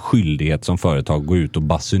inte har en skyldighet som företag att gå ut och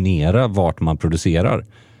basunera vart man producerar.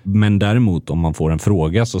 Men däremot om man får en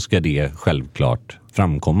fråga så ska det självklart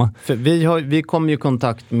framkomma. För vi kom ju i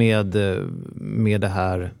kontakt med det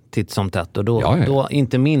här titt som tätt och då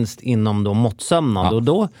inte minst inom då måttsömnad och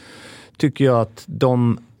då tycker jag att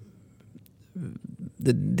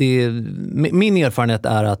min erfarenhet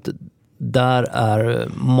är att där är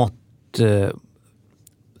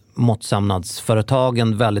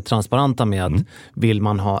måttsömnadsföretagen väldigt transparenta med att vill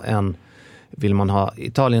man ha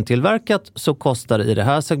Italien tillverkat så kostar det i det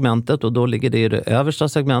här segmentet och då ligger det i det översta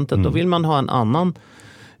segmentet. Då vill man ha en annan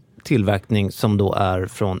tillverkning som då är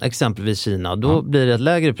från exempelvis Kina, då blir det ett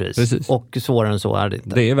lägre pris. Precis. Och svårare än så är det inte.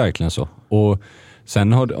 Det är verkligen så. Och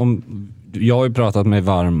sen jag har ju pratat mig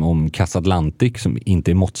varm om Casatlantic som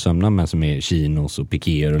inte är måttsömna men som är Chinos och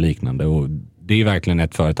Piquéer och liknande. Och det är verkligen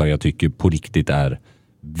ett företag jag tycker på riktigt är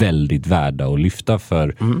väldigt värda att lyfta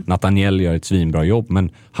för Nathaniel gör ett svinbra jobb,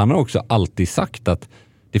 men han har också alltid sagt att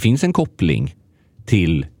det finns en koppling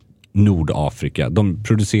till Nordafrika. De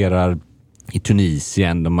producerar i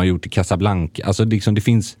Tunisien, de har gjort i Casablanca. Alltså liksom, det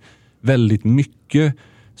finns väldigt mycket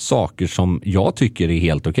saker som jag tycker är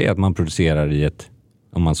helt okej att man producerar i ett,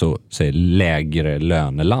 om man så säger, lägre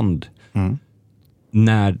löneland.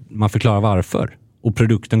 När man förklarar varför. Och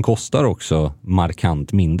produkten kostar också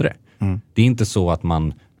markant mindre. Det är inte så att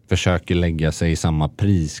man försöker lägga sig i samma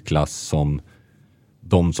prisklass som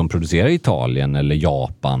de som producerar i Italien eller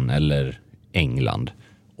Japan eller England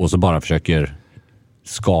och så bara försöker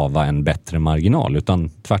skava en bättre marginal, utan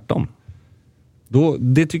tvärtom.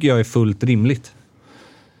 Det tycker jag är fullt rimligt.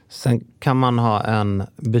 Sen kan man ha en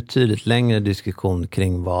betydligt längre diskussion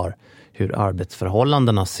kring hur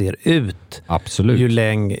arbetsförhållandena ser ut. Absolut.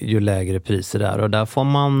 Ju lägre priser det är. Och där får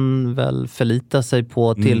man väl förlita sig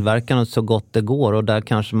på tillverkarna så gott det går. Och där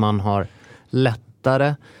kanske man har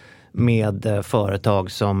lättare med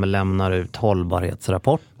företag som lämnar ut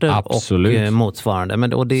hållbarhetsrapporter. Absolut. Och motsvarande. Men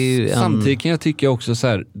det är ju samtidigt kan jag tycka också så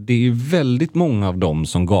här, det är ju väldigt många av dem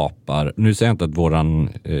som gapar. Nu säger jag inte att våran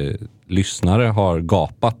lyssnare har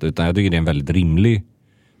gapat, utan jag tycker det är en väldigt rimlig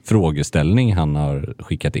frågeställning han har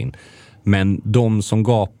skickat in. Men de som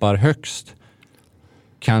gapar högst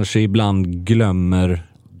kanske ibland glömmer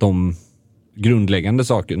de grundläggande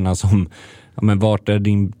sakerna som men vart är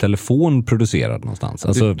din telefon producerad någonstans?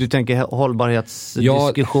 Alltså, du tänker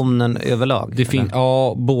hållbarhetsdiskussionen överlag?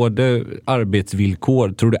 Både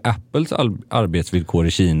arbetsvillkor. Tror du Apples arbetsvillkor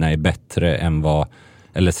i Kina är bättre än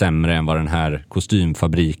eller sämre än vad den här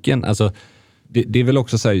kostymfabriken? Alltså, det är väl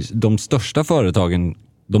också så här, de största företagen,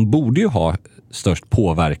 de borde ju ha störst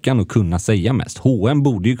påverkan och kunna säga mest. H&M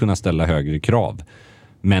borde ju kunna ställa högre krav.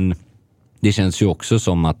 Men det känns ju också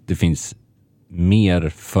som att det finns mer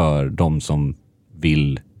för de som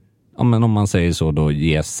vill, men om man säger så då,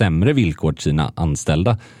 ge sämre villkor till sina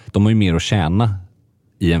anställda. De har ju mer att tjäna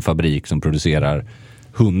i en fabrik som producerar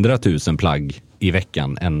 100 000 plagg i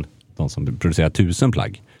veckan än de som producerar 1000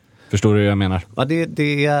 plagg. Förstår du vad jag menar? Ja,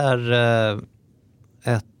 det är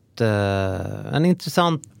en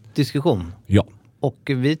intressant diskussion. Ja.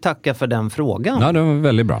 Och vi tackar för den frågan. Ja, det var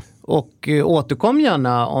väldigt bra. Och återkom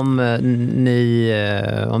gärna om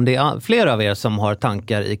det är fler av er som har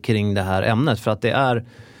tankar kring det här ämnet. För att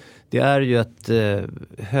det är ju ett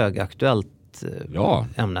högaktuellt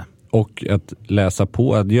ämne. Och att läsa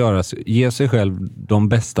på, att ge sig själv de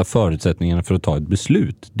bästa förutsättningarna för att ta ett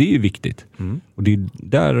beslut. Det är ju viktigt. Och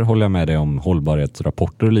där håller jag med dig om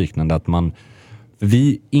hållbarhetsrapporter och liknande. Att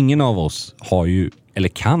ingen av oss har ju, eller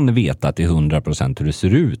kan veta till 100% hur det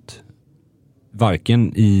ser ut.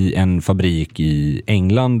 Varken i en fabrik i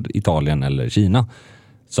England, Italien eller Kina.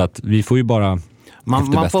 Så att vi får ju bara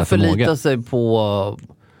man får förlita sig på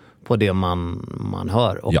det man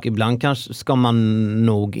hör. Och ibland kanske ska man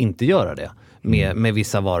nog inte göra det med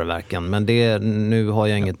vissa varumärken. Men nu har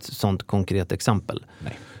jag inget sånt konkret exempel.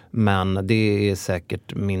 Nej. Men det är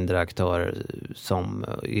säkert mindre aktörer som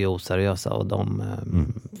är oseriösa. Och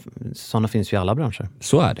sådana finns ju i alla branscher.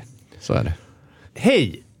 Så är det.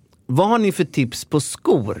 Hej! Vad har ni för tips på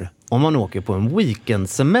skor om man åker på en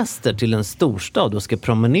weekendsemester till en storstad och ska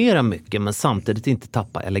promenera mycket men samtidigt inte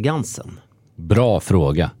tappa elegansen? Bra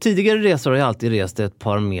fråga. Tidigare resor har jag alltid rest ett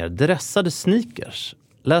par mer dressade sneakers.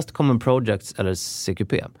 Läst Common Projects eller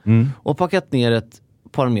CQP. Och packat ner ett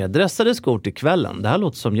par mer dressade skor till kvällen. Det här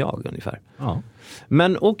låter som jag ungefär. Ja.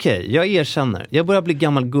 Men okej, jag erkänner. Jag börjar bli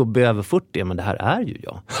gammal gubbe över 40, men det här är ju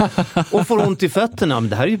jag. Och får ont i fötterna, men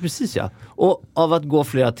det här är ju precis jag. Och av att gå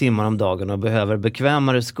flera timmar om dagen och behöver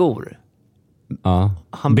bekvämare skor. Ja.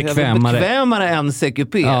 Han behöver bekvämare än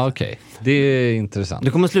CQP. Ja, okej. Det är intressant.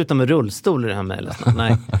 Du kommer sluta med rullstol i det här mejlet.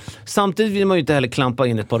 Nej. Samtidigt vill man ju inte heller klampa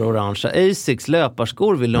in ett par orangea Asics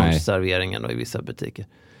löparskor vid lunchserveringen och i vissa butiker.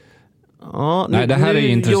 Ja, det här är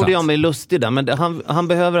intressant. Gjorde jag mig lustig där, men han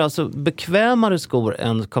behöver alltså bekvämare skor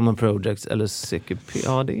än Common Projects eller CQP.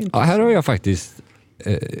 Ja, det är intressant. Ja, här har jag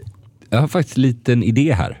faktiskt liten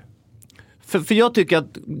idé här. För jag tycker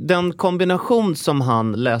att den kombination som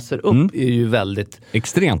han läser upp är ju väldigt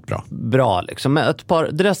extremt bra liksom. Med ett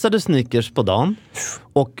par dressade sneakers på dagen.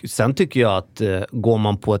 Och sen tycker jag att går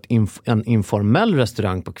man på en informell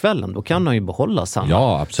restaurang på kvällen, då kan man ju behålla samma.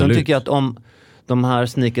 Ja, absolut. Sen tycker jag att om de här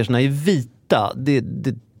sneakersna är vita,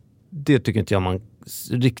 det tycker inte jag man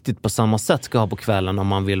riktigt på samma sätt ska ha på kvällen om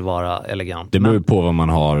man vill vara elegant. Det beror på vad man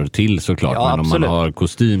har till såklart. Ja, men absolut. om man har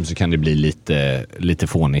kostym så kan det bli lite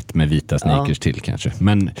fånigt med vita sneakers till kanske.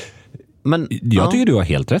 Men jag tycker du har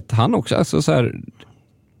helt rätt. Han också, alltså så här,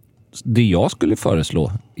 det jag skulle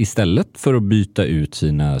föreslå istället för att byta ut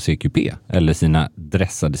sina CQP eller sina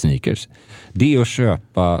dressade sneakers, det är att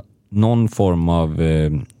köpa någon form av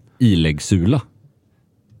iläggssula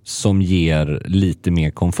som ger lite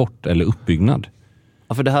mer komfort eller uppbyggnad.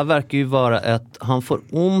 Ja, för det här verkar ju vara han får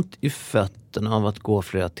ont i fötterna av att gå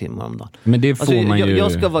flera timmar om dagen. Men det får man ju...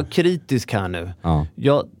 Jag ska vara kritisk här nu.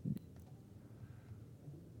 Ja.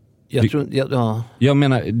 Jag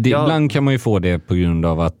menar, ibland kan man ju få det på grund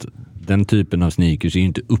av att den typen av sneakers är ju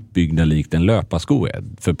inte uppbyggda likt en löparsko är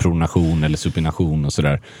för pronation eller supination och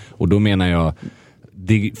sådär. Och då menar jag,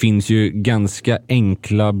 det finns ju ganska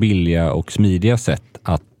enkla, billiga och smidiga sätt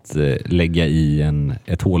att lägga i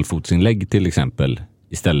ett hålfotsinlägg till exempel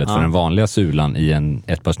istället för den vanliga sulan i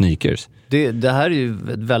ett par sneakers. Det här är ju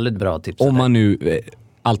ett väldigt bra tips. Om man nu,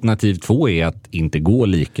 alternativ 2 är att inte gå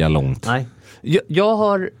lika långt. Nej. Jag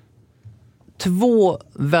har 2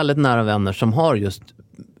 väldigt nära vänner som har just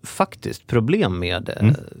faktiskt problem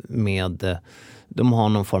med de har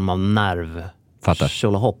någon form av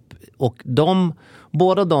nervkjolahopp. Och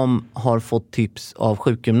båda de har fått tips av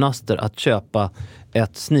sjukgymnaster att köpa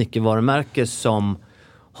ett sneakervarumärke som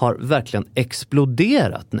har verkligen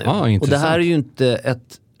exploderat nu. Och det här är ju inte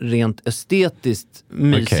ett rent estetiskt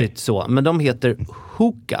mysigt så, men de heter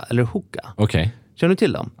Hoka eller Hoka. Okej. Känner du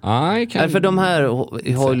till dem? För de här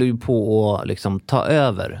håller ju på att liksom ta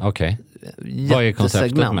över. Okej. Vad är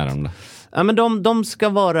konceptet med dem då? Ja, men de ska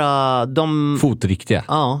vara... Fotriktiga?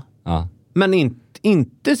 Ja. Ja. Men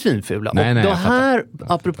inte svinfula. Nej, och det här,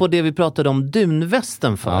 apropå det vi pratade om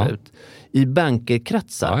dunvästen förut, i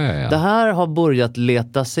bankerkretsar. Ja. Det här har börjat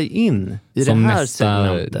leta sig in i som det här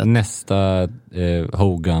segmentet. Nästa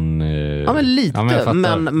Hogan... ja, men lite.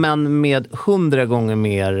 Men med 100 gånger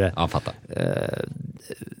mer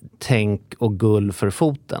tänk och gull för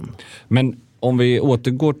foten. Men om vi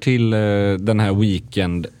återgår till den här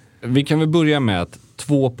weekend. Vi kan väl börja med att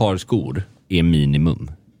 2 par skor är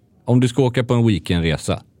minimum. Om du ska åka på en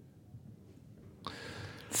weekendresa.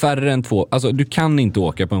 Färre än 2. Alltså du kan inte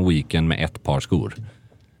åka på en weekend med 1 par skor.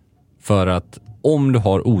 För att om du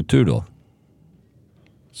har otur då,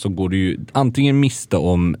 så går du ju antingen miste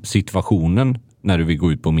om situationen när du vill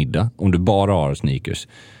gå ut på middag. Om du bara har sneakers.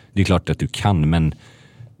 Det är klart att du kan, men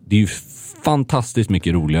det är ju fantastiskt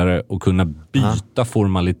mycket roligare att kunna byta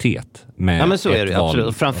formalitet med men så är det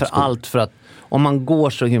absolut. Framför allt för att om man går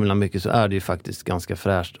så himla mycket så är det ju faktiskt ganska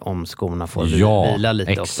fräscht om skorna får vila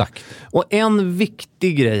lite. Exakt. Också. Och en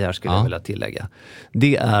viktig grej här skulle jag vilja tillägga.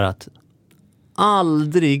 Det är att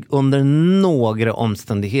aldrig under några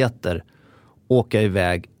omständigheter åka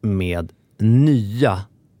iväg med nya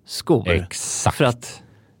skor. Exakt. För att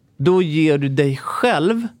då ger du dig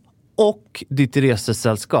själv och ditt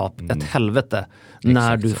resesällskap ett helvete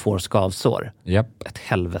när du får skavsår. Yep. Ett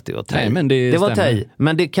helvete att ta. Nej, men det var taj.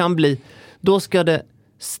 Men det kan bli, då ska det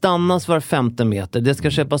stannas var 5:e meter. Det ska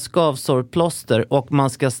köpas skavsårplåster och man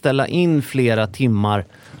ska ställa in flera timmar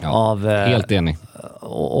av... Helt enig.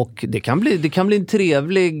 Och det kan bli en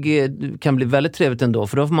trevlig, kan bli väldigt trevligt ändå,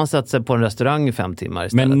 för då får man sätta sig på en restaurang i 5 timmar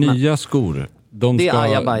istället. Men nya skor,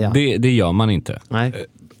 det gör man inte. Nej.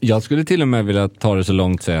 Jag skulle till och med vilja ta det så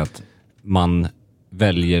långt säga att man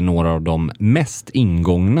väljer några av de mest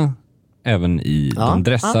ingångna även i de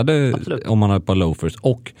dressade, om man har ett par loafers.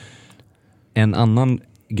 Och en annan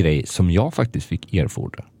grej som jag faktiskt fick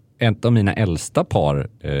erfordra. Ett av mina äldsta par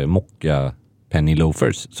mocka penny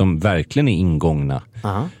loafers som verkligen är ingångna.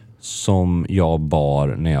 Som jag bar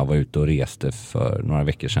när jag var ute och reste för några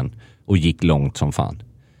veckor sedan och gick långt som fan.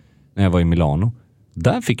 När jag var i Milano.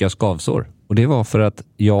 Där fick jag skavsår. Och det var för att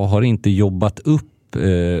jag har inte jobbat upp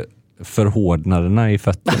förhårdnaderna i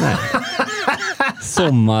fötterna.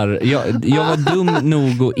 Jag var dum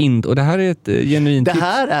nog och inte. Och det här är ett genuint tips. Det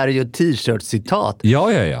här är ju ett t-shirt-citat.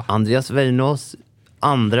 Ja. Andreas Weinås,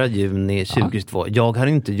 2 juni 2022. Jag har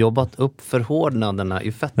inte jobbat upp förhårdnaderna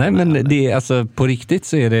i fötterna. Nej, men det är alltså på riktigt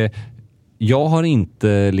så är det. Jag har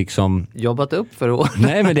inte liksom jobbat upp förhårdnaderna.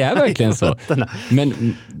 Nej, men det är verkligen så.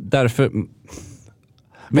 Men därför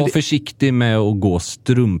var försiktig med att gå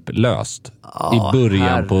strumplöst i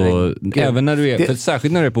början på även när du är för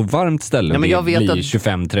särskilt när du är på varmt ställe. Men jag vet blir att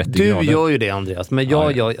 25-30 grader. Du gör ju det, Andreas, men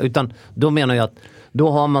utan då menar jag att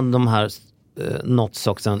då har man de här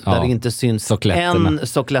notsocksen där det inte syns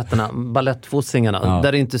sockletterna, balettfossingarna,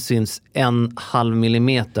 där det inte syns 1/2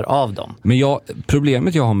 millimeter av dem. Men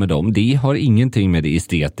problemet jag har med dem, det har ingenting med det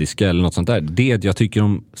estetiska eller något sånt där. Det är att jag tycker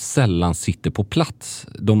de sällan sitter på plats.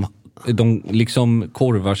 De liksom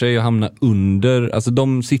korvar sig och hamnar under. Alltså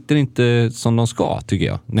de sitter inte som de ska, tycker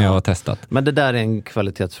jag, när jag har testat. Men det där är en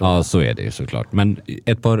kvalitetsfråga. Ja, så är det ju såklart. Men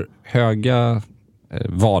ett par höga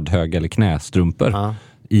vadhöga eller knästrumpor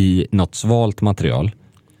i något svalt material.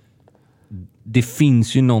 Det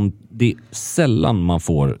finns ju det är sällan man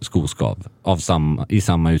får skoskav i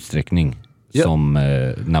samma utsträckning som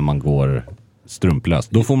när man går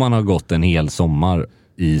strumplöst. Då får man ha gått en hel sommar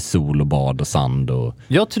i sol och bad och sand och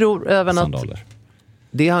jag tror även sandaler. Att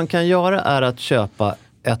det han kan göra är att köpa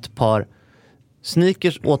ett par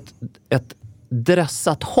sneakers åt ett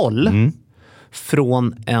dressat håll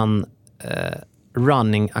från en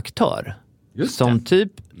running-aktör. Som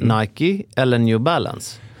typ Nike eller New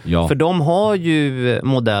Balance. Ja. För de har ju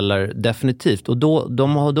modeller definitivt. Och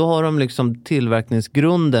då har de liksom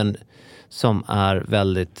tillverkningsgrunden som är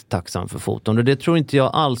väldigt tacksam för foton. Och det tror inte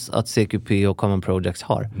jag alls att CQP och Common Projects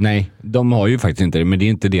har. Nej, de har ju faktiskt inte det. Men det är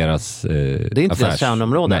inte deras det är inte deras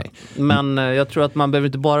kärnområde. Nej. Men jag tror att man behöver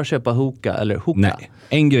inte bara köpa Hoka eller Hoka. Nej.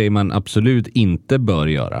 En grej man absolut inte bör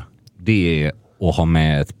göra, det är att ha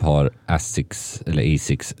med ett par Asics eller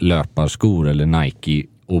Asics löparskor eller Nike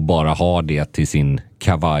och bara ha det till sin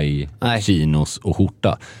kavaj, chinos och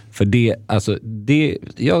skjorta. För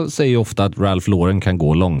jag säger ofta att Ralph Lauren kan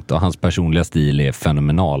gå långt och hans personliga stil är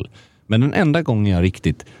fenomenal. Men den enda gången jag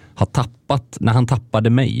riktigt har tappat, när han tappade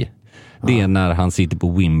mig, det är när han sitter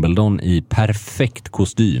på Wimbledon i perfekt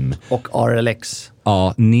kostym. Och RLX.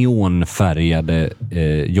 Ja, neonfärgade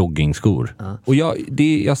joggingskor. Och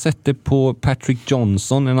jag sätter på Patrick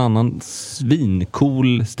Johnson, en annan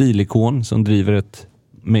svincool stilikon som driver ett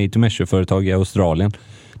made to measure-företag i Australien.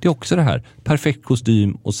 Det är också det här. Perfekt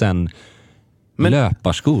kostym och sen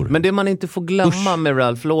löparskor. Men det man inte får glömma med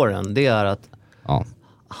Ralph Lauren, det är att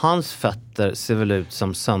hans fötter ser väl ut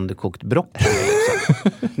som sönderkokt broccoli.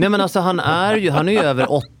 Liksom. Nej men alltså han är ju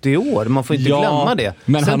över 80 år. Man får inte glömma det.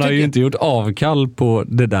 Men han har ju inte gjort avkall på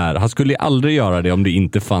det där. Han skulle aldrig göra det om det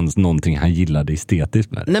inte fanns någonting han gillade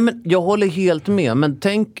estetiskt med. Nej men jag håller helt med. Men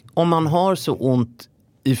tänk om han har så ont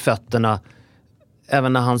i fötterna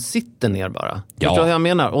även när han sitter ner bara. Förstår du vad jag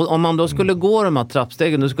menar? Och om han då skulle gå de här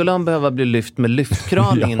trappstegen, då skulle han behöva bli lyft med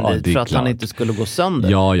lyftkran in dit för att han inte skulle gå sönder.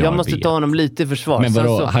 Jag måste ta honom lite i försvar. Men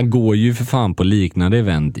vadå, han går ju för fan på liknande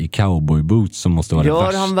event i cowboyboots som måste vara det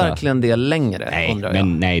värsta. Gör han verkligen det längre?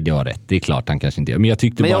 Nej, det var rätt. Det är klart han kanske inte gör. Men jag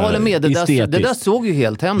tyckte jag bara håller med, det där såg ju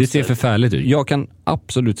helt hemskt. Det ser förfärligt ut. Jag kan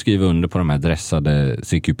absolut skriva under på de här dressade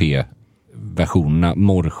CQP-versionerna.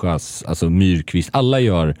 Morjas, alltså Myrkvist. Alla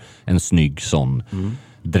gör en snygg sån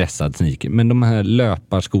dressad sneaker. Men de här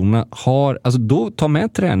löparskorna har, alltså då ta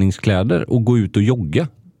med träningskläder och gå ut och jogga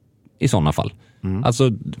i sådana fall.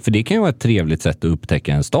 Alltså, för det kan ju vara ett trevligt sätt att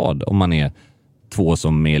upptäcka en stad om man är två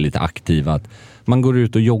som är lite aktiva. Att man går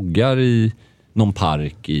ut och joggar i någon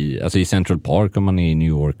park, alltså i Central Park om man är i New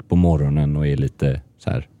York på morgonen och är lite så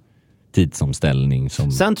här tidsomställning.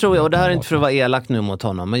 Sen tror jag, och det här är inte för att vara elak nu mot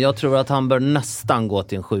honom, men jag tror att han bör nästan gå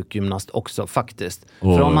till en sjukgymnast också faktiskt.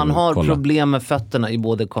 För om man har problem med fötterna i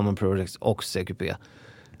både Common Projects och CQP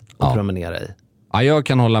och promenera i. Ja, jag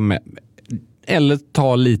kan hålla med. Eller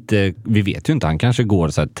ta lite, vi vet ju inte, han kanske går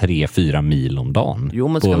så här 3-4 mil om dagen. Jo,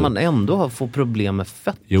 men ska man ändå få problem med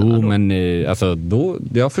fötterna? Jo, då? Men alltså då,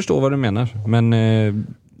 jag förstår vad du menar. Men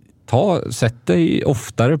sätt dig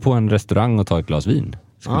oftare på en restaurang och ta ett glas vin.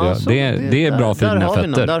 Det är bra för dina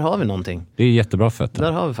fötter. Där har vi någonting. Det är jättebra fötter.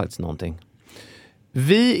 Där har vi faktiskt någonting.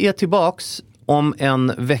 Vi är tillbaks om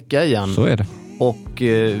en vecka igen. Så är det. Och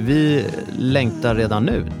vi längtar redan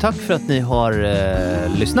nu. Tack för att ni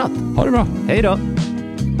har lyssnat. Ha det bra. Hej då.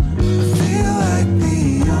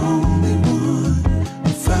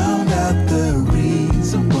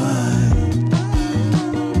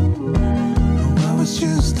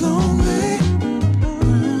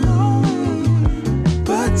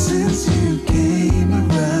 Since you came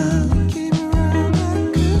around,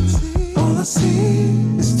 all I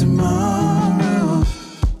see is tomorrow.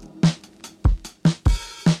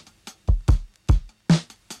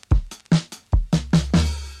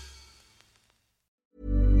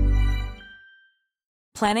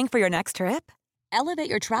 Planning for your next trip? Elevate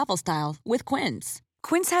your travel style with Quince.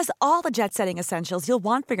 Quince has all the jet-setting essentials you'll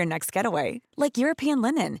want for your next getaway, like European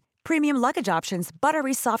linen, premium luggage options,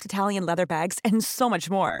 buttery soft Italian leather bags, and so much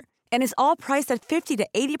more. And is all priced at 50 to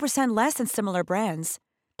 80% less than similar brands.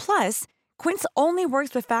 Plus, Quince only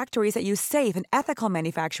works with factories that use safe and ethical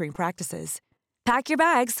manufacturing practices. Pack your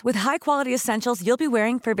bags with high-quality essentials you'll be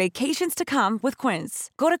wearing for vacations to come with Quince.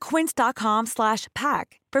 Go to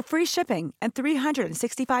quince.com/pack for free shipping and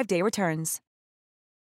 365-day returns.